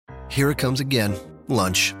Here it comes again.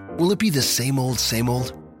 Lunch. Will it be the same old, same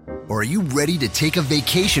old? Or are you ready to take a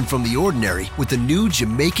vacation from the ordinary with the new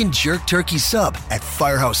Jamaican Jerk Turkey Sub at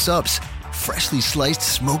Firehouse Subs? Freshly sliced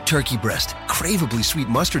smoked turkey breast, craveably sweet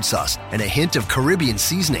mustard sauce, and a hint of Caribbean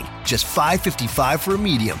seasoning. Just $5.55 for a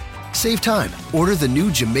medium. Save time. Order the new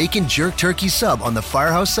Jamaican Jerk Turkey Sub on the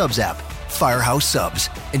Firehouse Subs app. Firehouse Subs.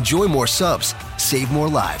 Enjoy more subs. Save more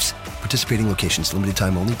lives. Participating locations. Limited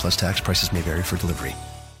time only, plus tax. Prices may vary for delivery.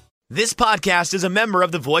 This podcast is a member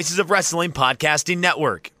of the Voices of Wrestling Podcasting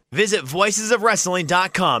Network. Visit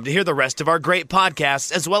voicesofwrestling.com to hear the rest of our great podcasts,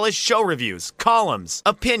 as well as show reviews, columns,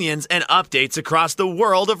 opinions, and updates across the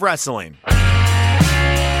world of wrestling.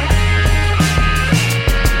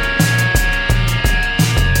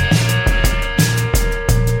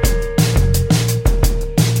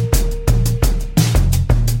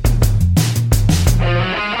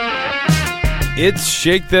 It's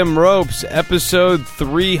Shake Them Ropes, episode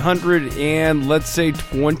 300 and let's say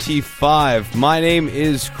 25. My name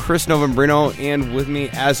is Chris Novembrino, and with me,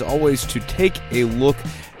 as always, to take a look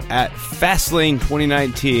at Fastlane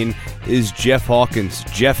 2019 is Jeff Hawkins.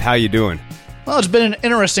 Jeff, how you doing? Well, it's been an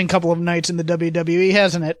interesting couple of nights in the WWE,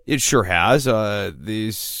 hasn't it? It sure has.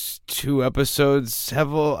 These two episodes have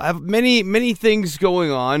many things going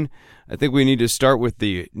on. I think we need to start with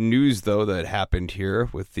the news, though, that happened here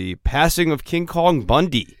with the passing of King Kong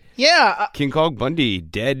Bundy. Yeah. King Kong Bundy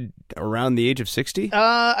dead around the age of 60?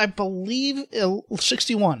 I believe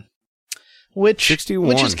 61. Which 61.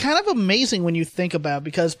 Which is kind of amazing when you think about it,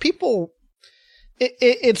 because people...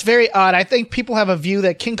 It's very odd. I think people have a view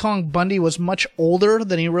that King Kong Bundy was much older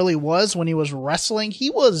than he really was when he was wrestling. He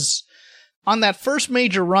was, on that first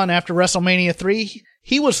major run after WrestleMania 3,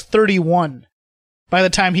 he was 31. By the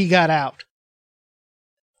time he got out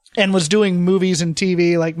and was doing movies and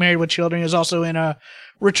TV like Married with Children. He was also in a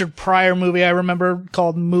Richard Pryor movie I remember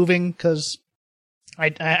called Moving, because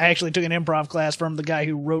I actually took an improv class from the guy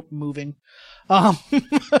who wrote Moving. But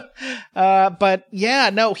yeah,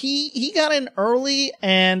 no, he got in early,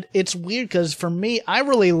 and it's weird because for me, I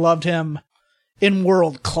really loved him in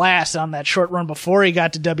World Class on that short run before he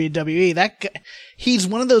got to WWE. That guy, he's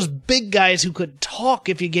one of those big guys who could talk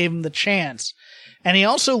if you gave him the chance. And he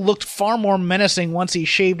also looked far more menacing once he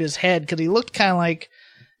shaved his head, because he looked kind of like,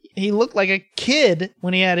 he looked like a kid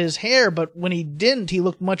when he had his hair, but when he didn't, he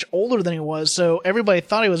looked much older than he was. So everybody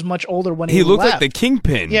thought he was much older when he looked left. like the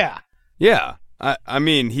Kingpin. Yeah. Yeah. I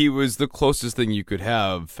mean, he was the closest thing you could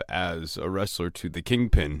have as a wrestler to the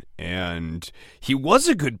Kingpin, and he was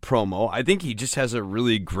a good promo. I think he just has a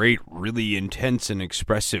really great, really intense and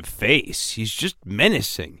expressive face. He's just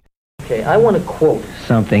menacing. Okay, I want to quote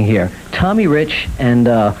something here. Tommy Rich and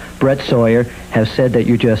Brett Sawyer have said that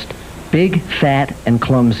you're just big, fat, and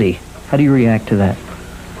clumsy. How do you react to that?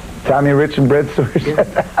 Tommy Rich and Brett Sawyer said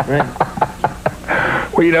that?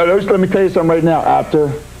 Right. Well, you know, let me tell you something right now.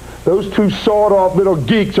 After those two sawed-off little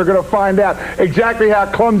geeks are going to find out exactly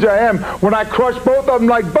how clumsy I am when I crush both of them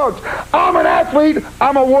like bugs. I'm an athlete.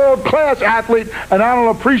 I'm a world-class athlete, and I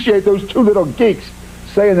don't appreciate those two little geeks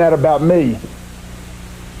saying that about me.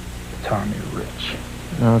 Tommy Rich.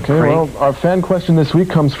 Okay, well, our fan question this week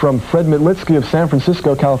comes from Fred Mitlitsky of San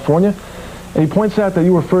Francisco, California. And he points out that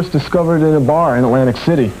you were first discovered in a bar in Atlantic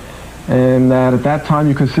City, and that at that time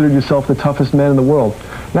you considered yourself the toughest man in the world.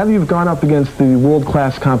 Now that you've gone up against the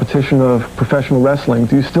world-class competition of professional wrestling,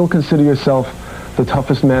 do you still consider yourself the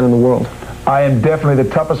toughest man in the world? I am definitely the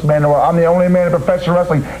toughest man in the world. I'm the only man in professional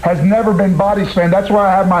wrestling has never been body slammed. That's why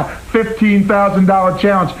I have my $15,000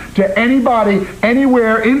 challenge to anybody,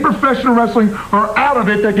 anywhere in professional wrestling or out of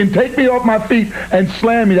it that can take me off my feet and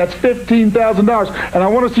slam me. That's $15,000. And I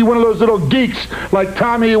want to see one of those little geeks like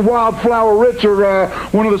Tommy Wildflower Rich or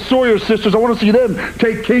one of the Sawyer sisters. I want to see them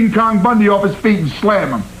take King Kong Bundy off his feet and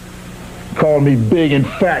slam him. Calling me big and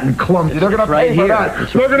fat and clumsy. They're going to pay for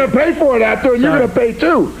that. They're going to pay for it out there, and you're going to pay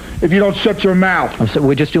too if you don't shut your mouth.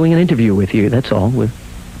 We're just doing an interview with you, that's all.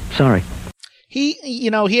 Sorry. He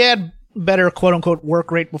had better quote-unquote work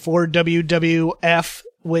rate before WWF,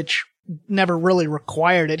 which never really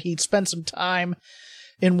required it. He'd spent some time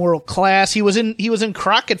in World Class. He was in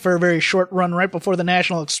Crockett for a very short run right before the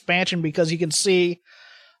national expansion, because you can see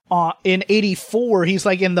in '84 he's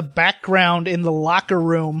like in the background in the locker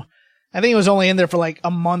room. I think he was only in there for like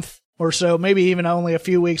a month or so, maybe even only a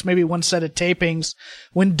few weeks, maybe one set of tapings,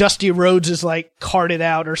 when Dusty Rhodes is like carted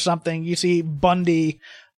out or something. You see Bundy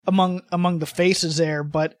among the faces there,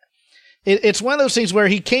 but it's one of those things where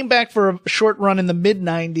he came back for a short run in the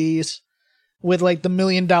mid-90s with like the $1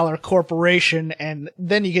 Million Corporation, and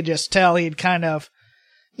then you could just tell he'd kind of,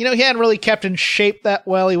 he hadn't really kept in shape that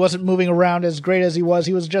well. He wasn't moving around as great as he was.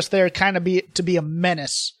 He was just there kind of to be a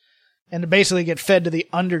menace and to basically get fed to the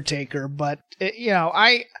Undertaker. But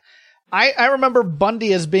I remember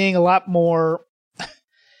Bundy as being a lot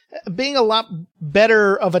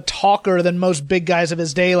better of a talker than most big guys of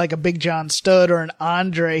his day, like a Big John Studd or an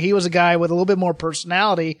Andre. He was a guy with a little bit more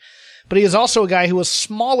personality, but he was also a guy who was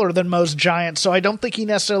smaller than most giants, so I don't think he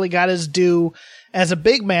necessarily got his due as a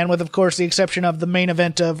big man, with, of course, the exception of the main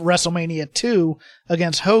event of WrestleMania 2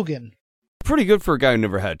 against Hogan. Pretty good for a guy who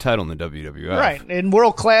never had a title in the WWF. Right. In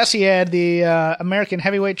World Class, he had the American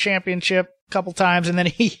Heavyweight Championship a couple times, and then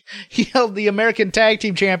he held the American Tag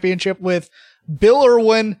Team Championship with Bill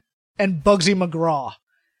Irwin and Bugsy McGraw.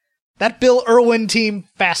 That Bill Irwin team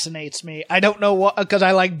fascinates me. I don't know what, because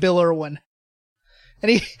I like Bill Irwin.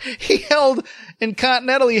 And he held, in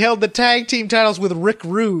Continental, he held the tag team titles with Rick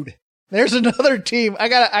Rude. There's another team. I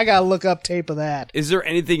gotta look up tape of that. Is there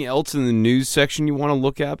anything else in the news section you want to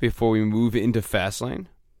look at before we move into Fastlane?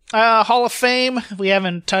 Hall of Fame. We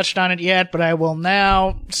haven't touched on it yet, but I will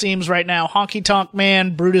now. Seems right now Honky Tonk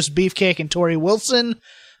Man, Brutus Beefcake, and Torrie Wilson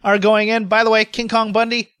are going in. By the way, King Kong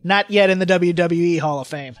Bundy, not yet in the WWE Hall of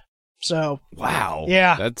Fame. So wow,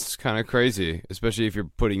 yeah, that's kind of crazy, especially if you're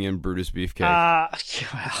putting in Brutus Beefcake.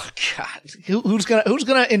 Oh God, who's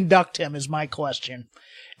gonna induct him is my question.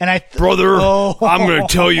 And brother, I'm gonna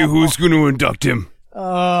tell you who's gonna induct him.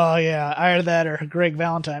 Oh yeah, either that or Greg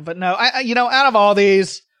Valentine. But no, out of all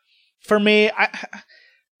these, for me,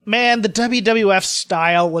 man, the WWF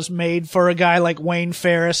style was made for a guy like Wayne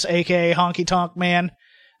Ferris, aka Honky Tonk Man.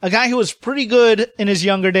 A guy who was pretty good in his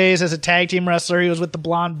younger days as a tag team wrestler. He was with the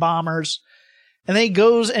Blonde Bombers. And then he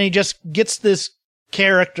goes and he just gets this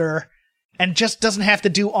character and just doesn't have to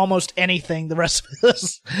do almost anything the rest of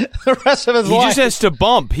his life. He just has to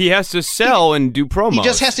bump. He has to sell and do promos. He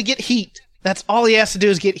just has to get heat. That's all he has to do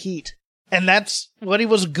is get heat. And that's what he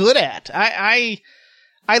was good at. I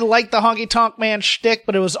liked the Honky Tonk Man shtick,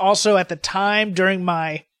 but it was also at the time during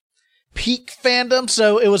my peak fandom,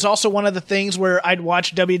 so it was also one of the things where I'd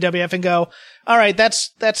watch WWF and go, all right,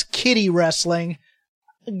 that's kiddie wrestling.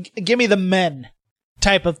 Give me the men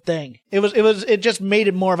type of thing. It just made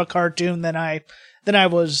it more of a cartoon than I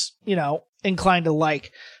was, inclined to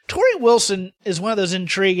like. Torrie Wilson is one of those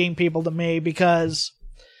intriguing people to me because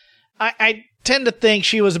I tend to think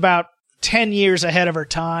she was about 10 years ahead of her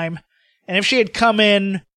time. And if she had come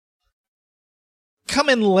in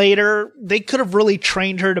later, they could have really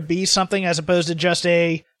trained her to be something as opposed to just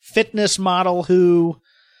a fitness model who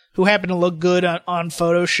happened to look good on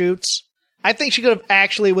photo shoots. I think she could have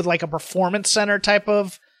actually, with like a performance center type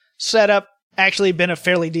of setup, actually been a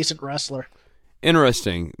fairly decent wrestler.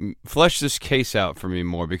 Interesting. Flesh this case out for me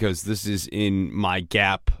more, because this is in my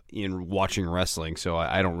gap in watching wrestling, so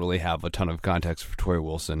I don't really have a ton of context for Torrie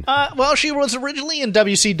Wilson. Well, she was originally in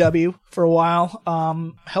WCW for a while.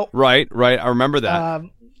 Right. I remember that.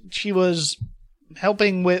 She was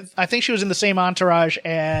helping with, I think she was in the same entourage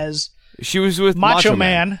as she was with Macho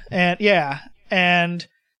Man, and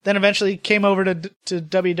then eventually came over to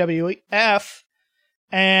WWF,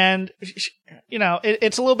 and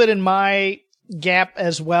it's a little bit in my gap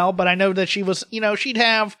as well, but I know that she was, she'd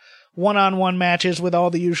have one-on-one matches with all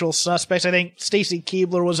the usual suspects. I think Stacy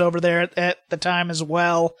Keibler was over there at the time as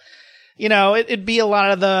well. It'd be a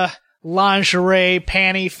lot of the lingerie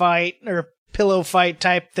panty fight or pillow fight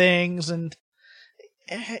type things, and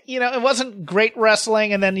it wasn't great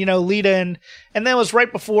wrestling. And then Lita and then it was right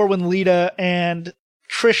before when Lita and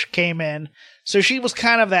Trish came in, so she was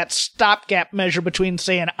kind of that stopgap measure between,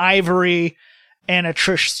 say, an Ivory and a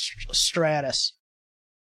Trish Stratus.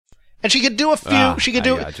 And she could do a few,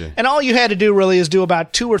 and all you had to do really is do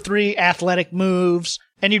about 2 or 3 athletic moves,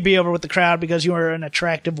 and you'd be over with the crowd because you were an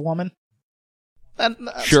attractive woman.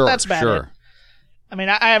 That's about it. I mean,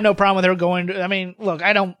 I have no problem with her going to, look,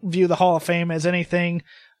 I don't view the Hall of Fame as anything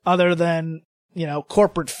other than,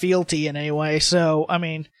 corporate fealty in any way, so,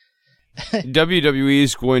 WWE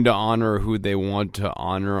is going to honor who they want to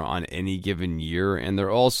honor on any given year, and they're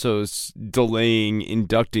also delaying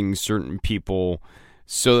inducting certain people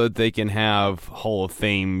so that they can have Hall of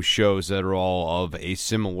Fame shows that are all of a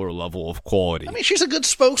similar level of quality. She's a good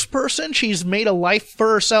spokesperson. She's made a life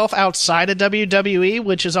for herself outside of WWE,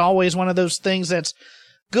 which is always one of those things that's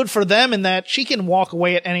good for them in that she can walk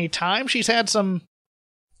away at any time. She's had some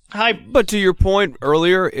But to your point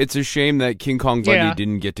earlier, it's a shame that King Kong Bundy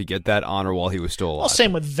didn't get that honor while he was still alive. Well,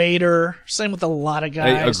 same with Vader. Same with a lot of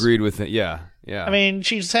guys. I agreed with it. Yeah.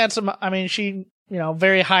 She's had some. She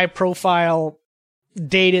very high profile,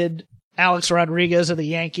 dated Alex Rodriguez of the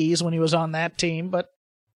Yankees when he was on that team, but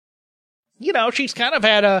she's kind of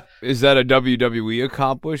had a. Is that a WWE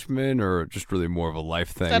accomplishment or just really more of a life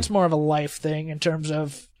thing? That's more of a life thing in terms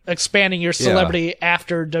of expanding your celebrity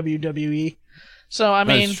after WWE. So, I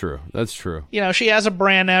mean... That's true. You know, she has a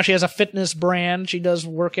brand now. She has a fitness brand. She does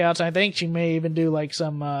workouts. I think she may even do, like,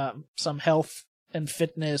 some health and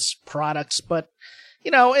fitness products. But,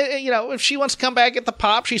 you know, if she wants to come back at the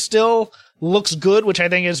pop, she still looks good, which I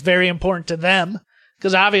think is very important to them.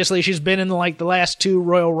 Because obviously she's been in, like, the last 2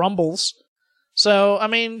 Royal Rumbles. So, I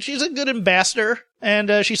mean, she's a good ambassador,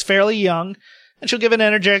 and she's fairly young. And she'll give an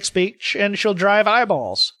energetic speech, and she'll drive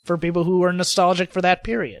eyeballs for people who are nostalgic for that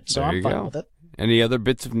period. So I'm fine with it. Any other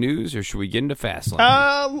bits of news, or should we get into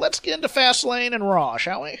Fastlane? Let's get into Fastlane and Raw,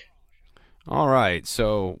 shall we? All right,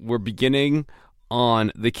 so we're beginning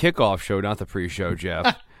on the kickoff show, not the pre-show,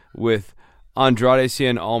 Jeff, with Andrade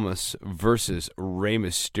Cien Almas versus Rey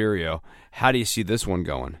Mysterio. How do you see this one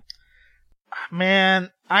going? Man,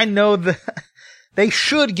 I know they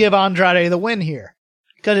should give Andrade the win here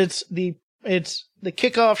because it's the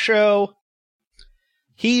kickoff show.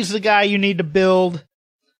 He's the guy you need to build.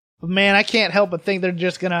 But man, I can't help but think they're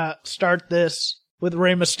just going to start this with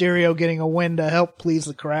Rey Mysterio getting a win to help please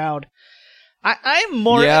the crowd. I'm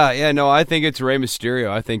more... Yeah, no, I think it's Rey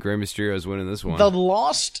Mysterio. I think Rey Mysterio is winning this one. The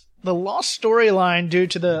lost storyline due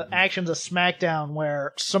to the actions of SmackDown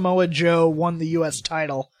where Samoa Joe won the U.S.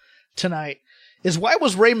 title tonight is why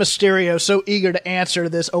was Rey Mysterio so eager to answer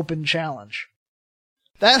this open challenge?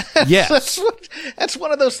 Yes. That's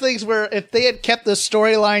one of those things where if they had kept the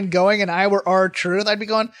storyline going and I were R-Truth, I'd be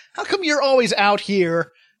going, how come you're always out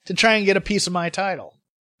here to try and get a piece of my title?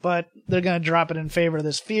 But they're going to drop it in favor of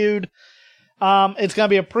this feud. It's going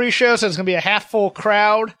to be a pre-show, so it's going to be a half-full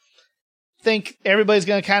crowd. Think everybody's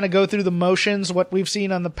going to kind of go through the motions, what we've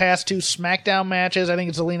seen on the past 2 SmackDown matches. I think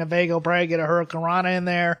it's Zelina Vega will probably get a Hurricane Rana in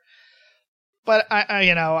there. But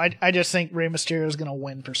I just think Rey Mysterio is going to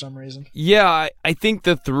win for some reason. Yeah, I think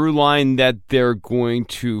the through line that they're going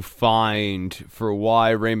to find for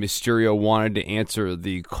why Rey Mysterio wanted to answer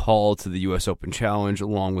the call to the U.S. Open Challenge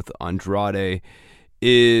along with Andrade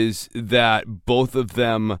is that both of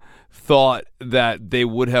them thought that they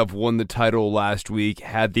would have won the title last week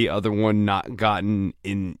had the other one not gotten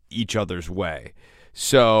in each other's way.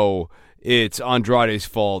 So it's Andrade's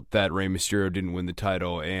fault that Rey Mysterio didn't win the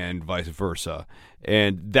title and vice versa.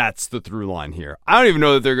 And that's the through line here. I don't even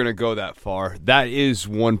know that they're going to go that far. That is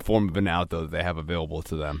one form of an out, though, that they have available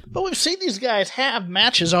to them. But we've seen these guys have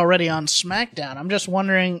matches already on SmackDown. I'm just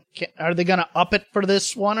wondering, are they going to up it for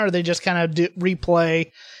this one, or are they just kind of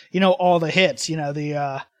replay, all the hits?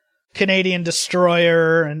 The Canadian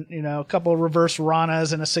Destroyer and, a couple of reverse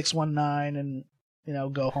Ranas and a 619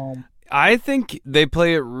 and, go home. I think they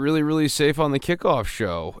play it really, really safe on the kickoff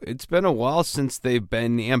show. It's been a while since they've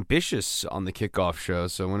been ambitious on the kickoff show,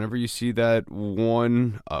 so whenever you see that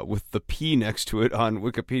one with the P next to it on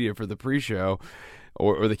Wikipedia for the pre-show,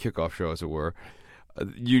 or the kickoff show as it were,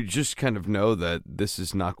 you just kind of know that this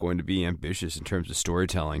is not going to be ambitious in terms of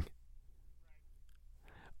storytelling.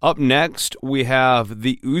 Up next, we have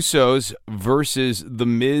the Usos versus The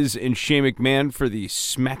Miz and Shane McMahon for the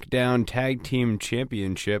SmackDown Tag Team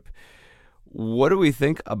Championship. What do we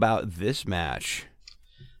think about this match?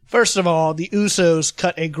 First of all, the Usos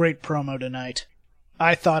cut a great promo tonight,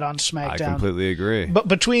 I thought, on SmackDown. I completely agree. But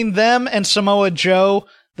between them and Samoa Joe,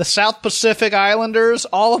 the South Pacific Islanders,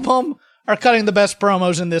 all of them are cutting the best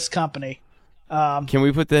promos in this company. Can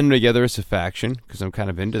we put them together as a faction? Because I'm kind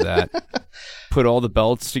of into that. Put all the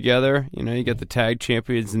belts together. You got the tag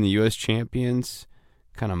champions and the U.S. champions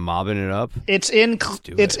kind of mobbing it up. It's in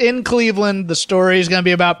Cleveland. The story is going to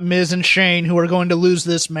be about Miz and Shane, who are going to lose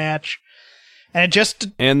this match. And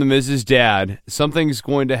the Miz's dad. Something's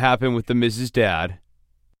going to happen with the Miz's dad.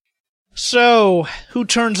 So, who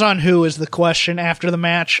turns on who is the question after the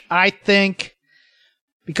match. I think,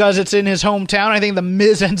 because it's in his hometown, I think the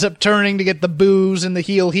Miz ends up turning to get the boos and the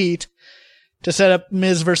heel heat to set up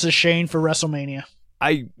Miz versus Shane for WrestleMania.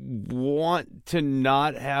 I want to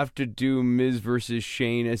not have to do Miz versus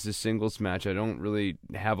Shane as a singles match. I don't really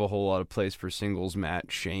have a whole lot of place for singles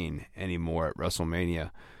match Shane anymore at WrestleMania.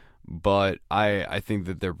 But I think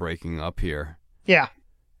that they're breaking up here. Yeah.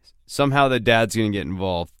 Somehow the dad's going to get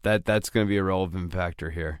involved. That's going to be a relevant factor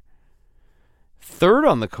here. Third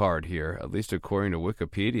on the card here, at least according to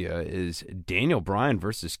Wikipedia, is Daniel Bryan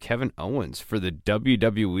versus Kevin Owens for the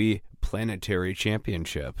WWE Planetary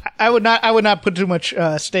Championship. I would not put too much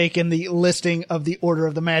stake in the listing of the order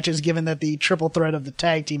of the matches, given that the triple threat of the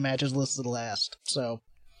tag team match is listed last. So.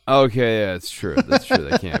 Okay, yeah, it's true. That's true.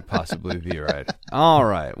 That can't possibly be right. All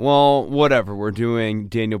right. Well, whatever. We're doing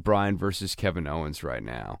Daniel Bryan versus Kevin Owens right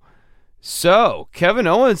now. So, Kevin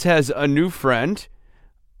Owens has a new friend.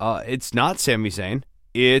 It's not Sami Zayn.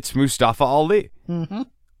 It's Mustafa Ali. Mm-hmm.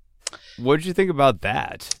 What did you think about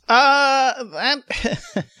that? That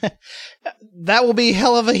will be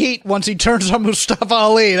hell of a heat once he turns on Mustafa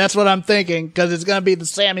Ali. That's what I'm thinking, because it's going to be the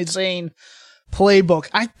Sami Zayn playbook.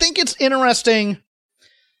 I think it's interesting.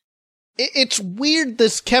 It's weird,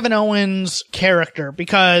 this Kevin Owens character,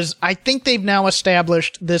 because I think they've now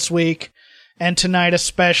established this week and tonight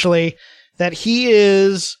especially that he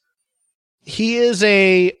is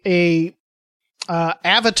a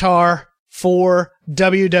avatar for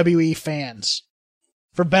WWE fans,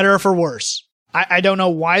 for better or for worse. I don't know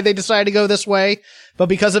why they decided to go this way, but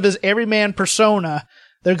because of his everyman persona,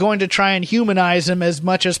 they're going to try and humanize him as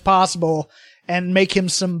much as possible and make him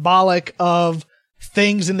symbolic of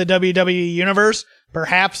things in the WWE universe.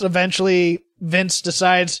 Perhaps eventually Vince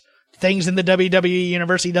decides things in the WWE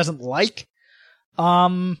universe he doesn't like.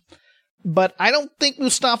 But I don't think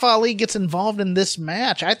Mustafa Ali gets involved in this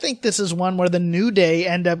match. I think this is one where the New Day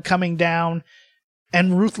end up coming down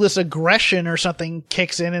and Ruthless Aggression or something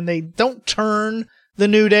kicks in, and they don't turn the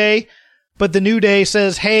New Day, but the New Day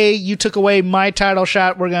says, hey, you took away my title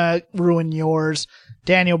shot, we're going to ruin yours.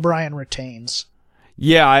 Daniel Bryan retains.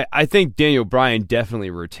 Yeah, I think Daniel Bryan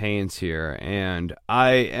definitely retains here, and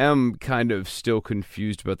I am kind of still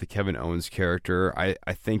confused about the Kevin Owens character.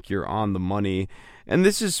 I think you're on the money, and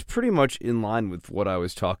this is pretty much in line with what I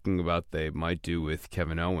was talking about they might do with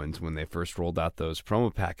Kevin Owens when they first rolled out those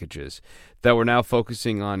promo packages, that we're now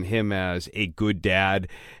focusing on him as a good dad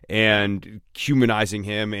and humanizing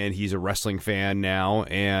him, and he's a wrestling fan now,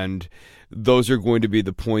 and those are going to be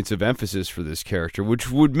the points of emphasis for this character, which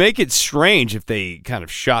would make it strange if they kind of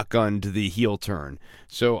shotgunned the heel turn.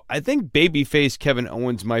 So I think babyface Kevin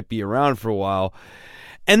Owens might be around for a while.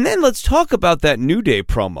 And then let's talk about that New Day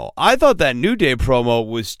promo. I thought that New Day promo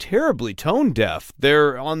was terribly tone deaf.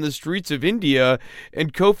 They're on the streets of India,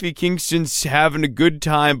 and Kofi Kingston's having a good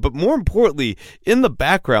time, but more importantly, in the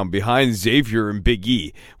background behind Xavier and Big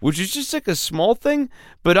E, which is just like a small thing,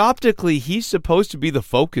 but optically he's supposed to be the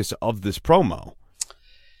focus of this promo.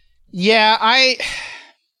 Yeah,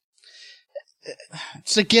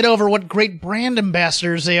 it's to get over what great brand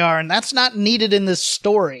ambassadors they are, and that's not needed in this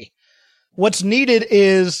story. What's needed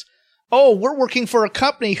is, oh, we're working for a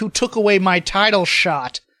company who took away my title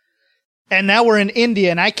shot, and now we're in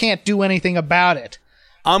India, and I can't do anything about it.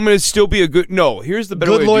 I'm gonna still be a good. No, here's the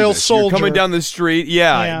better good way to loyal do this. soldier. You're coming down the street,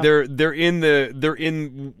 yeah. They're in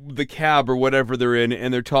the cab or whatever they're in,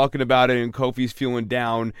 and they're talking about it, and Kofi's feeling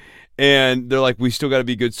down. And they're like, we still got to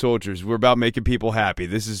be good soldiers. We're about making people happy.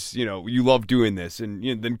 This is, you love doing this. And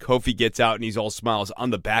then Kofi gets out and he's all smiles on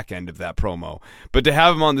the back end of that promo. But to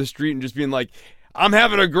have him on the street and just being like, I'm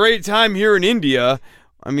having a great time here in India.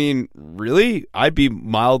 I mean, really? I'd be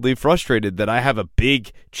mildly frustrated that I have a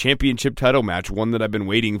big championship title match, one that I've been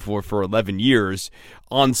waiting for 11 years,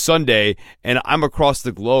 on Sunday, and I'm across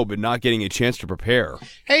the globe and not getting a chance to prepare.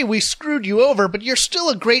 Hey, we screwed you over, but you're still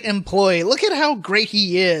a great employee. Look at how great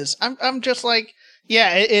he is. I'm just like,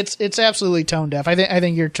 yeah, it's absolutely tone deaf. I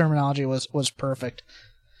think your terminology was perfect.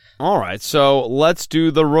 All right, so let's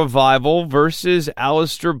do the Revival versus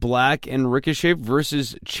Aleister Black and Ricochet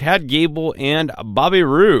versus Chad Gable and Bobby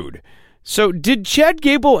Roode. So did Chad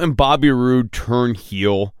Gable and Bobby Roode turn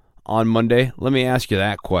heel on Monday? Let me ask you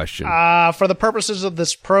that question. For the purposes of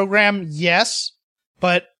this program, yes.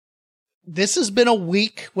 But this has been a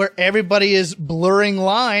week where everybody is blurring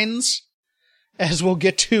lines, as we'll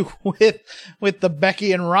get to with the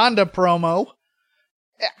Becky and Ronda promo.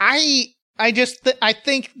 I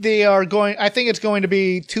think it's going to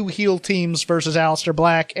be two heel teams versus Aleister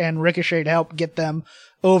Black and Ricochet to help get them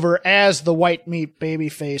over as the white meat baby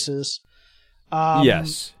faces.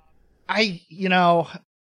 Yes.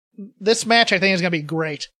 This match I think is going to be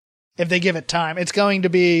great if they give it time. It's going to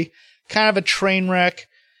be kind of a train wreck,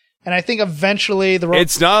 and I think eventually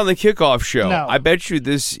it's not on the kickoff show. No. I bet you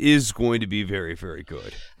this is going to be very, very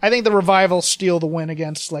good. I think the Revival steal the win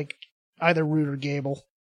against either Roode or Gable,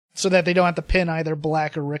 so that they don't have to pin either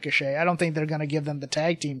Black or Ricochet. I don't think they're going to give them the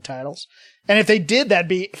tag team titles. And if they did, that'd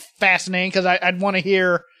be fascinating, because I'd want to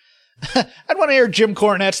hear Jim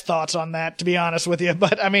Cornette's thoughts on that, to be honest with you.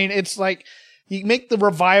 But I mean, it's like, you make the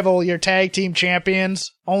Revival your tag team champions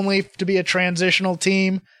only to be a transitional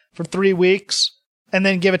team for 3 weeks and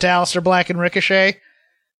then give it to Aleister Black and Ricochet.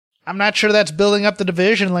 I'm not sure that's building up the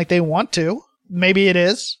division like they want to. Maybe it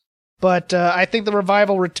is. But I think the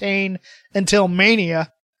Revival retain until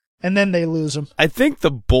Mania, and then they lose them. I think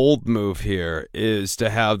the bold move here is to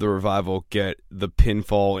have the Revival get the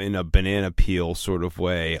pinfall in a banana peel sort of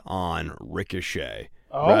way on Ricochet.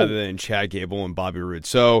 rather than Chad Gable and Bobby Roode.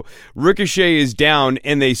 So Ricochet is down,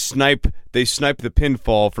 and they snipe the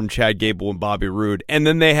pinfall from Chad Gable and Bobby Roode, and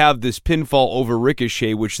then they have this pinfall over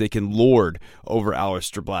Ricochet, which they can lord over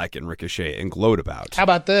Aleister Black and Ricochet and gloat about. How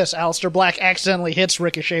about this? Aleister Black accidentally hits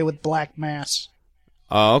Ricochet with Black Mass.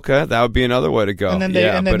 Oh, okay. That would be another way to go. And then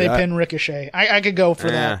they pin Ricochet. I could go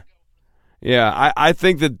for that. Yeah, I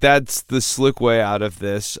think that's the slick way out of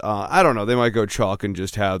this. I don't know. They might go chalk and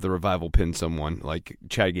just have the Revival pin someone like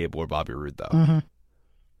Chad Gable or Bobby Roode, though. Mm-hmm.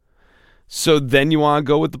 So then you want to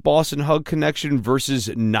go with the Boston Hug Connection versus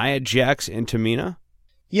Nia Jax and Tamina?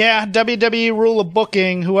 Yeah, WWE rule of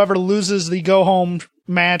booking. Whoever loses the go-home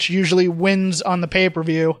match usually wins on the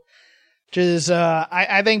pay-per-view. Which is,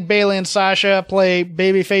 I think Bayley and Sasha play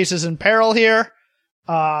baby faces in peril here.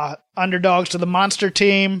 Underdogs to the Monster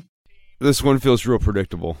Team. This one feels real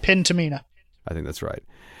predictable. Pin Tamina. I think that's right.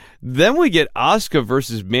 Then we get Asuka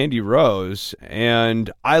versus Mandy Rose,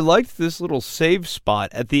 and I liked this little save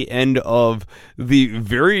spot at the end of the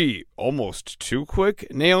very almost too quick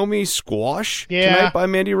Naomi squash tonight by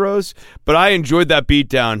Mandy Rose. But I enjoyed that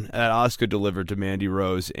beatdown that Asuka delivered to Mandy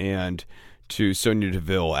Rose and to Sonya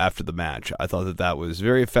Deville after the match. I thought that was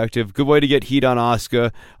very effective. Good way to get heat on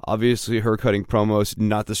Asuka. Obviously, her cutting promos,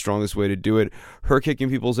 not the strongest way to do it. Her kicking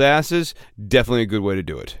people's asses, definitely a good way to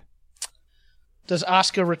do it. Does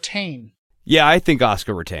Asuka retain? Yeah, I think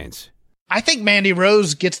Asuka retains. I think Mandy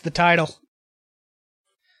Rose gets the title.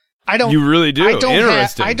 You really do?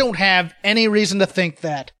 Interesting. I don't have any reason to think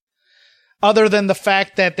that. Other than the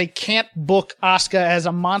fact that they can't book Asuka as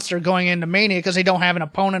a monster going into Mania because they don't have an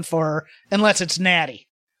opponent for her unless it's Natty.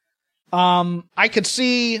 I could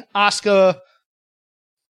see Asuka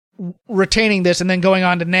retaining this and then going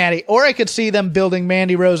on to Natty, or I could see them building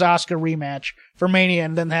Mandy Rose Asuka rematch for Mania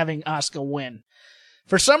and then having Asuka win.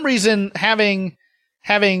 For some reason, having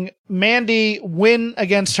Mandy win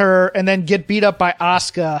against her and then get beat up by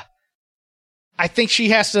Asuka, I think she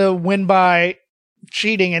has to win by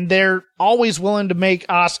cheating, and they're always willing to make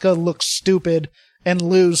Asuka look stupid and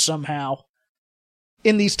lose somehow.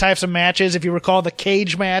 In these types of matches, if you recall the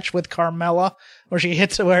cage match with Carmella, where she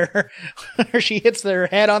hits their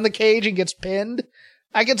head on the cage and gets pinned,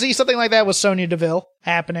 I could see something like that with Sonya Deville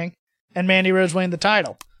happening, and Mandy Rose winning the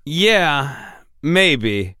title. Yeah,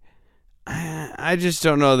 maybe. I just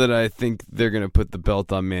don't know that I think they're going to put the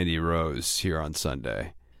belt on Mandy Rose here on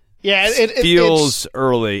Sunday. Yeah, it feels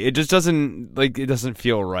early. It just doesn't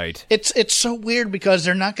feel right. It's so weird because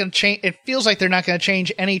they're not going to change. It feels like they're not going to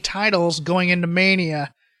change any titles going into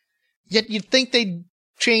Mania. Yet you'd think they'd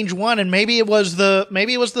change one, and maybe it was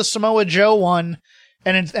the Samoa Joe one,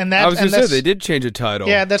 and that. I was going to say they did change a title.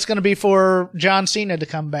 Yeah, that's going to be for John Cena to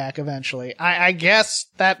come back eventually. I guess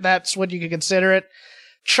that's what you could consider it.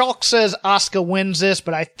 Chalk says Asuka wins this,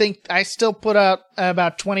 but I think I still put out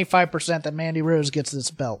about 25% that Mandy Rose gets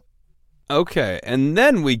this belt. Okay, and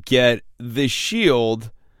then we get The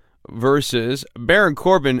Shield versus Baron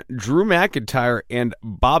Corbin, Drew McIntyre, and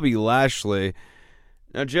Bobby Lashley.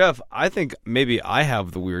 Now, Jeff, I think maybe I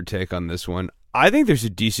have the weird take on this one. I think there's a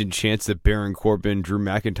decent chance that Baron Corbin, Drew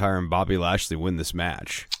McIntyre, and Bobby Lashley win this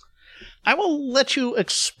match. I will let you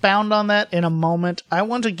expound on that in a moment. I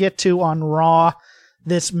want to get to, on Raw,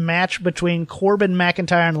 this match between Corbin,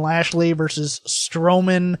 McIntyre, and Lashley versus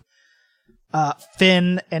Strowman,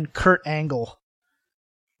 Finn, and Kurt Angle.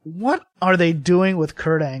 What are they doing with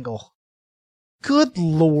Kurt Angle? Good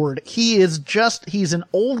Lord. He's an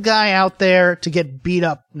old guy out there to get beat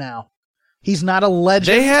up now. He's not a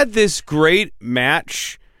legend. They had this great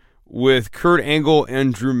match with Kurt Angle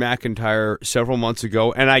and Drew McIntyre several months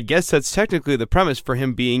ago, and I guess that's technically the premise for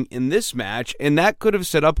him being in this match, and that could have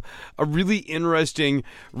set up a really interesting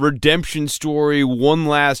redemption story, one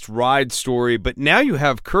last ride story, but now you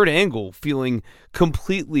have Kurt Angle feeling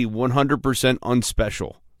completely 100%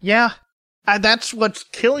 unspecial. Yeah, that's what's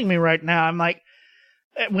killing me right now. I'm like,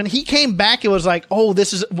 when he came back, it was like, oh,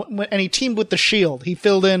 this is, and he teamed with The Shield. He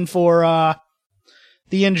filled in for,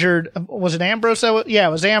 the injured, was it Ambrose? Yeah,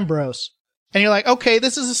 it was Ambrose. And you're like, okay,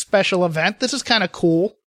 this is a special event. This is kind of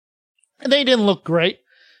cool. And they didn't look great.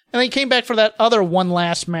 And then he came back for that other one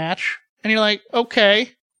last match. And you're like,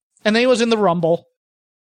 okay. And then he was in the Rumble.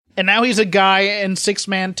 And now he's a guy in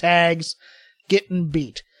 6-man tags getting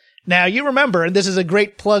beat. Now, you remember, and this is a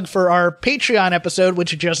great plug for our Patreon episode,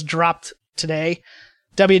 which just dropped today,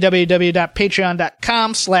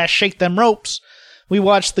 www.patreon.com/ShakeThemRopes. We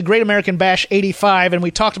watched the Great American Bash 85, and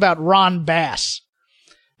we talked about Ron Bass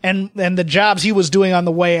and the jobs he was doing on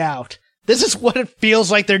the way out. This is what it feels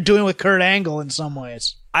like they're doing with Kurt Angle in some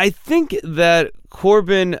ways. I think that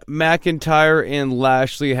Corbin, McIntyre, and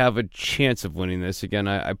Lashley have a chance of winning this. Again,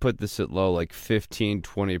 I put this at low, like 15,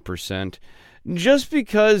 20%. Just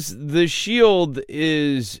because the Shield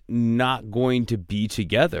is not going to be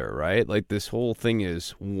together, right? Like, this whole thing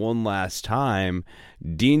is one last time.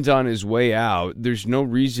 Dean's on his way out. There's no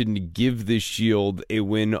reason to give the Shield a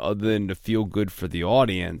win other than to feel good for the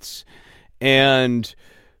audience. And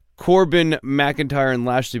Corbin, McIntyre, and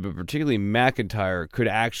Lashley, but particularly McIntyre, could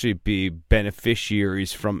actually be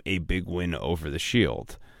beneficiaries from a big win over the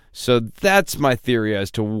Shield. So that's my theory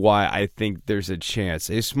as to why I think there's a chance,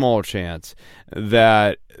 a small chance,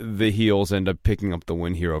 that the heels end up picking up the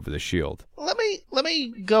win here over the Shield. Let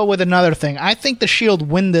me go with another thing. I think the Shield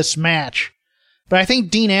win this match, but I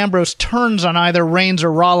think Dean Ambrose turns on either Reigns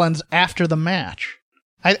or Rollins after the match.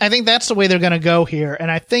 I think that's the way they're going to go here,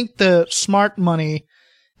 and I think the smart money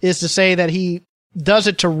is to say that he does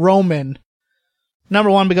it to Roman.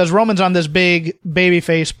 Number one, because Roman's on this big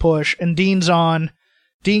babyface push, and Dean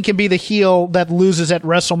can be the heel that loses at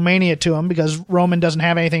WrestleMania to him because Roman doesn't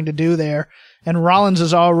have anything to do there. And Rollins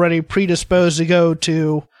is already predisposed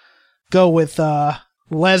to go with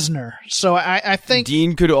Lesnar. So I think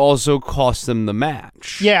Dean could also cost them the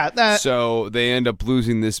match. Yeah. So they end up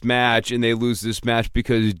losing this match, and they lose this match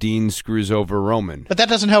because Dean screws over Roman. But that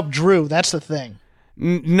doesn't help Drew. That's the thing.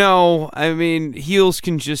 No, I mean, heels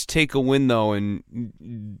can just take a win, though, and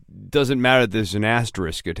doesn't matter that there's an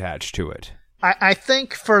asterisk attached to it. I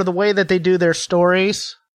think for the way that they do their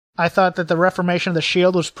stories, I thought that the Reformation of the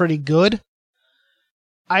Shield was pretty good.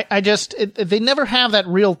 They never have that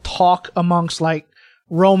real talk amongst, like,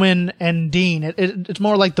 Roman and Dean. It's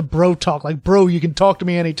more like the bro talk, like, bro, you can talk to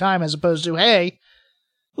me anytime, as opposed to, hey,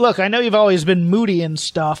 look, I know you've always been moody and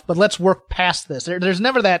stuff, but let's work past this. There's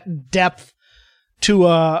never that depth to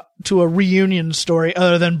a reunion story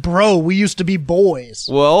other than, bro, we used to be boys.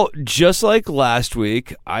 Well, just like last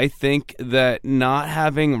week, I think that not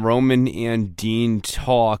having Roman and Dean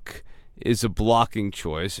talk is a blocking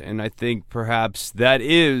choice, and I think perhaps that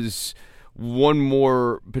is one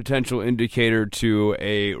more potential indicator to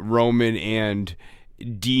a Roman and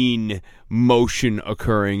Dean motion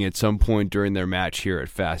occurring at some point during their match here at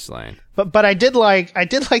Fastlane. But I did like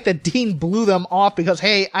that Dean blew them off because,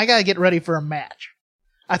 hey, I gotta get ready for a match.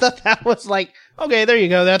 I thought that was like, okay, there you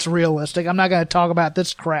go, that's realistic. I'm not gonna talk about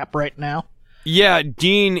this crap right now. Yeah,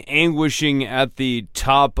 Dean anguishing at the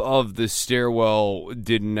top of the stairwell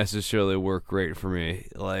didn't necessarily work great for me.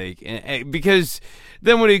 Because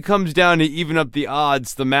then when it comes down to even up the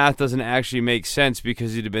odds, the math doesn't actually make sense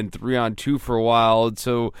because he'd have been 3-on-2 for a while.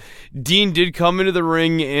 So Dean did come into the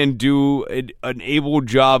ring and do an able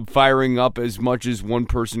job firing up as much as one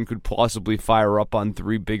person could possibly fire up on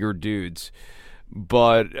three bigger dudes.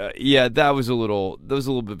 But yeah, that was a little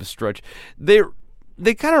bit of a stretch.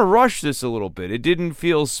 They kind of rushed this a little bit. It didn't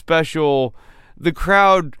feel special. The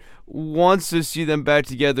crowd wants to see them back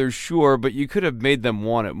together, sure, but you could have made them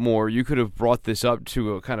want it more. You could have brought this up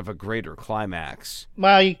to a kind of a greater climax.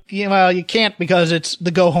 Well, you can't because it's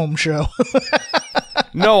the go-home show.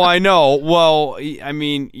 No, I know. Well, I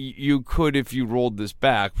mean, you could if you rolled this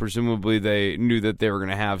back. Presumably they knew that they were going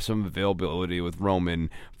to have some availability with Roman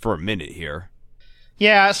for a minute here.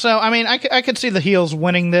 Yeah, so, I mean, I could see the heels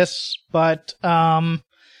winning this, but,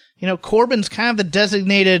 Corbin's kind of the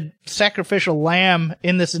designated sacrificial lamb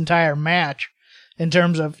in this entire match in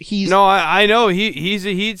terms of No, I know. He's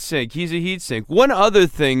a heat sink. He's a heat sink. One other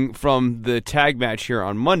thing from the tag match here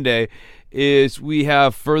on Monday is we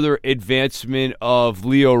have further advancement of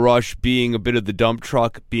Lio Rush being a bit of the dump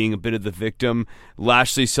truck, being a bit of the victim.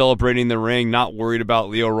 Lashley celebrating the ring, not worried about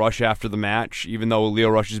Lio Rush after the match, even though Lio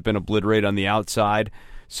Rush has been obliterated on the outside.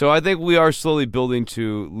 So I think we are slowly building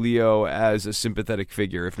to Lio as a sympathetic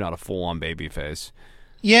figure, if not a full-on babyface.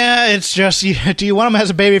 Yeah, it's just, do you want him as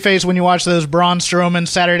a babyface when you watch those Braun Strowman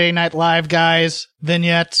Saturday Night Live guys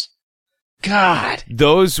vignettes? God.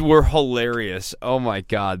 Those were hilarious. Oh my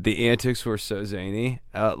God. The antics were so zany.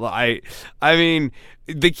 I mean,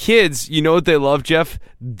 the kids, you know what they love, Jeff?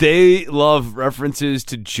 They love references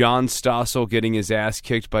to John Stossel getting his ass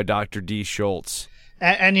kicked by Dr. D. Schultz.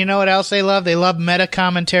 And you know what else they love? They love meta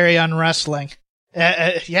commentary on wrestling.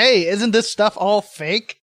 Yay, isn't this stuff all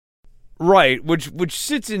fake? Right, which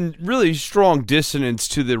sits in really strong dissonance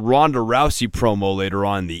to the Ronda Rousey promo later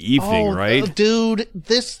on in the evening, right? Dude,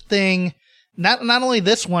 this thing... Not only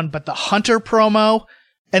this one, but the Hunter promo,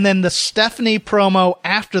 and then the Stephanie promo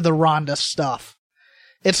after the Ronda stuff.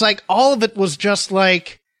 It's like all of it was just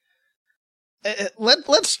like,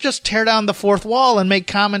 let's just tear down the fourth wall and make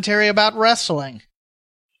commentary about wrestling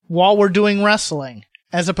while we're doing wrestling,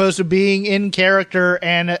 as opposed to being in character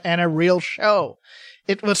and a real show.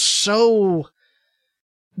 it was so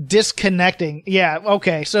disconnecting. Yeah,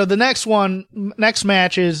 okay. So the next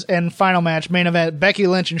match is, and final match, main event, Becky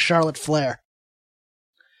Lynch and Charlotte Flair.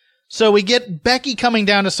 So we get Becky coming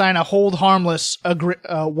down to sign a hold harmless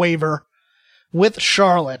waiver with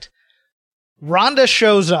Charlotte. Ronda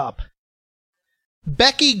shows up.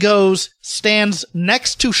 Becky stands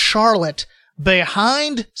next to Charlotte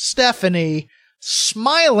behind Stephanie,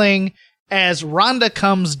 smiling as Ronda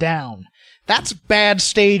comes down. That's bad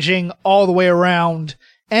staging all the way around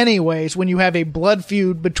anyways when you have a blood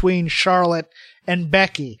feud between Charlotte and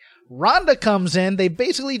Becky. Ronda comes in. They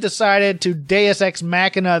basically decided to Deus Ex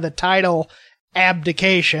Machina the title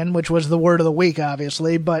abdication, which was the word of the week,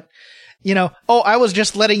 obviously. But, I was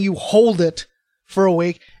just letting you hold it for a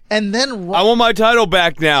week. And then I want my title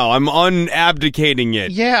back now. I'm unabdicating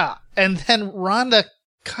it. Yeah. And then Ronda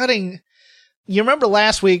cutting. You remember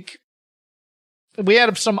last week, we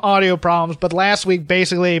had some audio problems, but last week,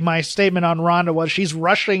 basically, my statement on Ronda was she's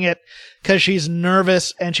rushing it because she's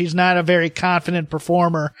nervous and she's not a very confident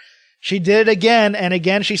performer. She did it again, and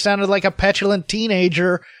again, she sounded like a petulant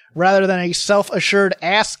teenager rather than a self-assured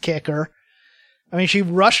ass kicker. I mean, she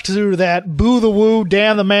rushed through that boo the woo,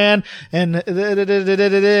 damn the man, and I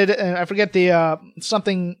forget the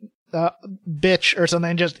something bitch or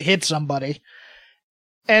something, just hit somebody.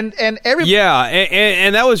 And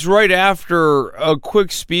that was right after a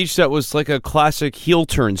quick speech that was like a classic heel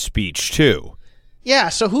turn speech too. Yeah,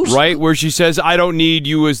 so who's right where she says, "I don't need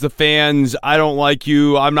you as the fans. I don't like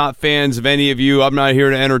you. I'm not fans of any of you. I'm not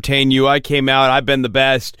here to entertain you. I came out. I've been the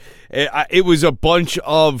best." It was a bunch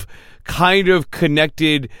of kind of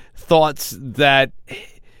connected thoughts that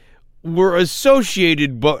were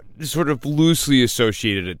associated, but sort of loosely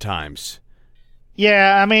associated at times.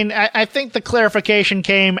 Yeah, I mean, I think the clarification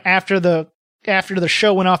came after the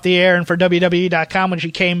show went off the air and for WWE.com when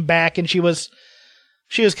she came back and she was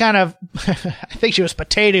kind of, I think she was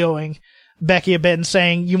potatoing Becky a bit and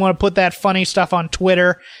saying, you want to put that funny stuff on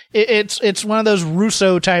Twitter. It's one of those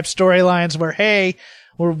Russo type storylines where, hey,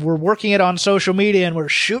 we're working it on social media and we're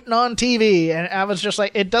shooting on TV. And I was just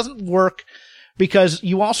like, it doesn't work because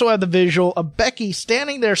you also have the visual of Becky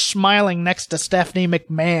standing there smiling next to Stephanie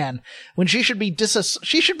McMahon when she should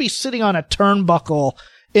be sitting on a turnbuckle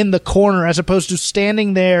in the corner as opposed to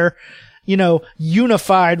standing there,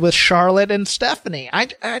 unified with Charlotte and Stephanie.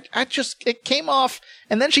 It came off,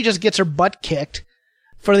 and then she just gets her butt kicked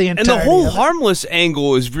for the entire. And the whole harmless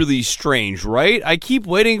angle is really strange, right? I keep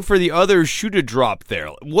waiting for the other shoe to drop there.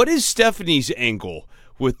 What is Stephanie's angle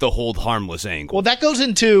with the hold harmless angle? Well, that goes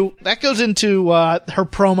into her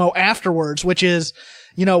promo afterwards, which is,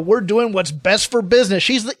 we're doing what's best for business.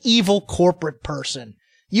 She's the evil corporate person.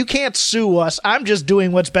 You can't sue us. I'm just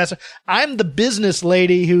doing what's best. I'm the business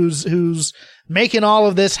lady who's making all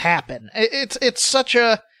of this happen. It's such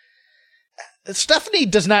a... Stephanie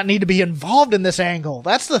does not need to be involved in this angle.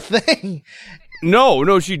 That's the thing.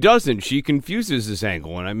 No, she doesn't. She confuses this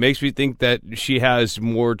angle, and it makes me think that she has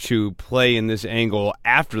more to play in this angle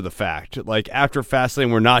after the fact. Like, after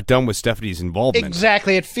Fastlane, we're not done with Stephanie's involvement.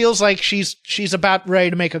 Exactly. It feels like she's about ready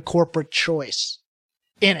to make a corporate choice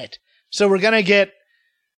in it. So we're gonna get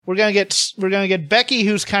Becky,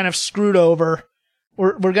 who's kind of screwed over.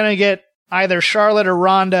 We're gonna get either Charlotte or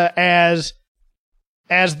Ronda as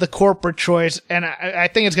the corporate choice, and I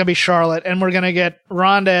think it's gonna be Charlotte, and we're gonna get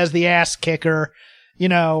Ronda as the ass kicker.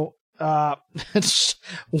 It's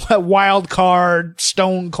wild card,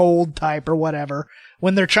 stone cold type or whatever.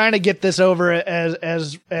 When they're trying to get this over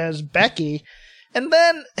as Becky, and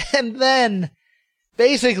then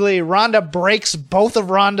basically Ronda breaks both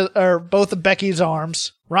of Becky's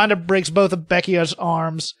arms. Ronda breaks both of Becky's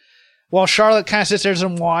arms while Charlotte kind of sits there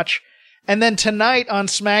and watch. And then tonight on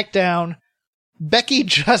SmackDown, Becky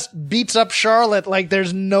just beats up Charlotte like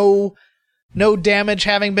there's no damage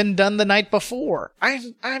having been done the night before.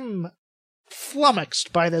 I'm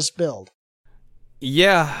flummoxed by this build.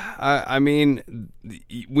 Yeah, I mean,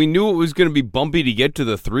 we knew it was going to be bumpy to get to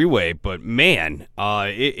the three-way, but man,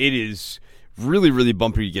 it is really, really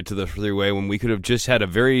bumpy to get to the three-way when we could have just had a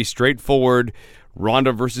very straightforward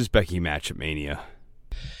Ronda versus Becky match at Mania.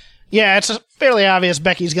 Yeah, it's fairly obvious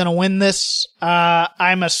Becky's going to win this.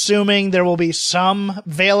 I'm assuming there will be some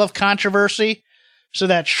veil of controversy so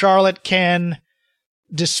that Charlotte can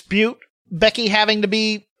dispute Becky having to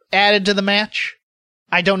be added to the match.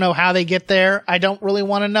 I don't know how they get there. I don't really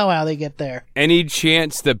want to know how they get there. Any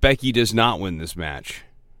chance that Becky does not win this match?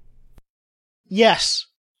 Yes.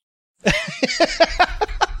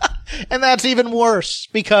 And that's even worse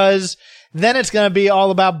because then it's going to be all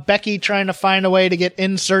about Becky trying to find a way to get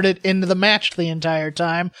inserted into the match the entire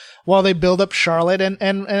time while they build up Charlotte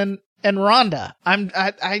and and Ronda. I'm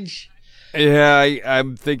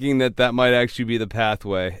thinking that might actually be the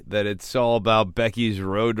pathway, that it's all about Becky's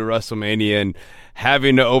road to WrestleMania and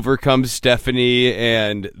having to overcome Stephanie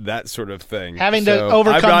and that sort of thing. Having to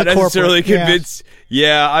overcome the corporate. Convinced.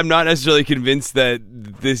 Yeah, I'm not necessarily convinced that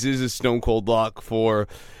this is a Stone Cold lock for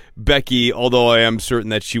Becky, although I am certain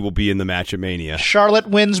that she will be in the match at Mania. Charlotte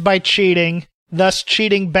wins by cheating, thus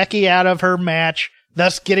cheating Becky out of her match,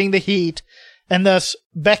 thus getting the heat, and thus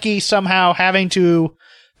Becky somehow having to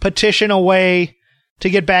petition a way to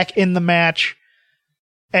get back in the match,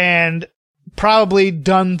 and probably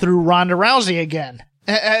done through Ronda Rousey again.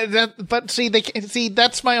 But see,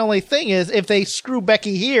 that's my only thing is if they screw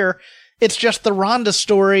Becky here, it's just the Ronda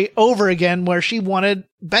story over again where she wanted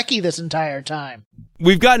Becky this entire time.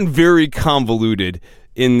 We've gotten very convoluted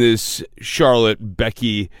in this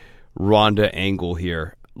Charlotte-Becky-Ronda angle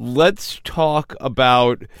here. Let's talk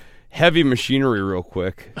about Heavy Machinery real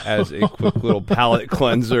quick as a quick little palate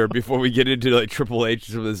cleanser before we get into like Triple H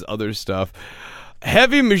and some of this other stuff.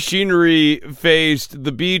 Heavy Machinery faced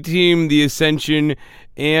the B Team, the Ascension,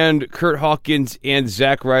 and Kurt Hawkins and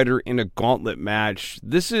Zack Ryder in a gauntlet match.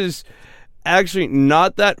 This is actually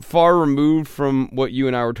not that far removed from what you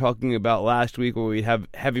and I were talking about last week, where we have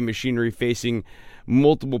Heavy Machinery facing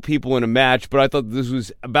multiple people in a match, but I thought this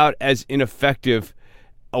was about as ineffective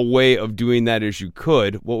a way of doing that as you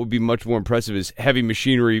could. What would be much more impressive is Heavy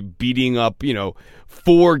Machinery beating up,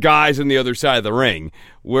 4 guys on the other side of the ring.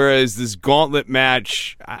 Whereas this gauntlet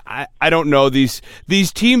match, I don't know. These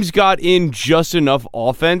teams got in just enough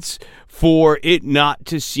offense for it not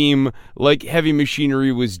to seem like Heavy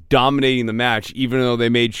Machinery was dominating the match, even though they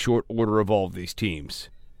made short order of all of these teams.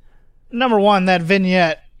 Number one, that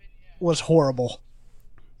vignette was horrible.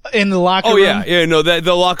 In the locker room.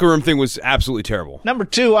 The locker room thing was absolutely terrible. Number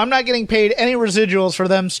two, I'm not getting paid any residuals for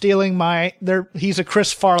them stealing he's a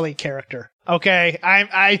Chris Farley character. Okay,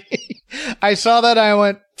 I saw that, I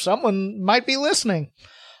went, someone might be listening.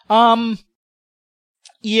 Here's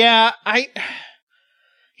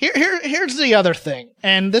the other thing,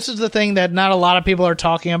 and this is the thing that not a lot of people are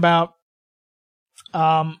talking about.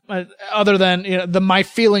 Other than the "my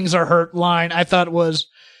feelings are hurt" line, I thought was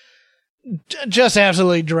just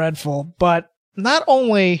absolutely dreadful. But not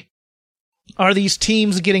only are these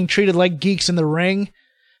teams getting treated like geeks in the ring,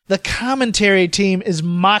 the commentary team is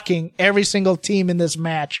mocking every single team in this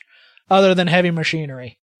match other than Heavy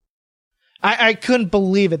Machinery. I couldn't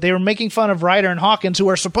believe it. They were making fun of Ryder and Hawkins, who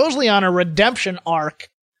are supposedly on a redemption arc,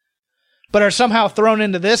 but are somehow thrown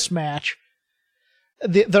into this match.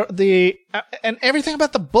 And everything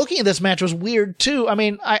about the booking of this match was weird too. I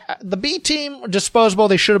mean, the B Team, disposable,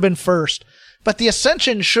 they should have been first, but the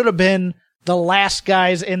Ascension should have been the last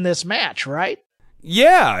guys in this match, right?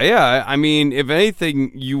 Yeah. I mean, if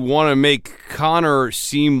anything, you want to make Connor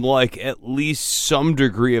seem like at least some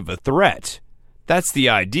degree of a threat. That's the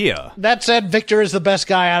idea. That said, Victor is the best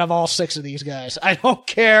guy out of all 6 of these guys. I don't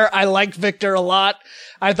care. I liked Victor a lot.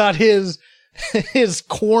 I thought his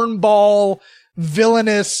cornball,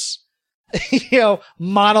 villainous,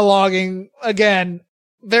 monologuing, again,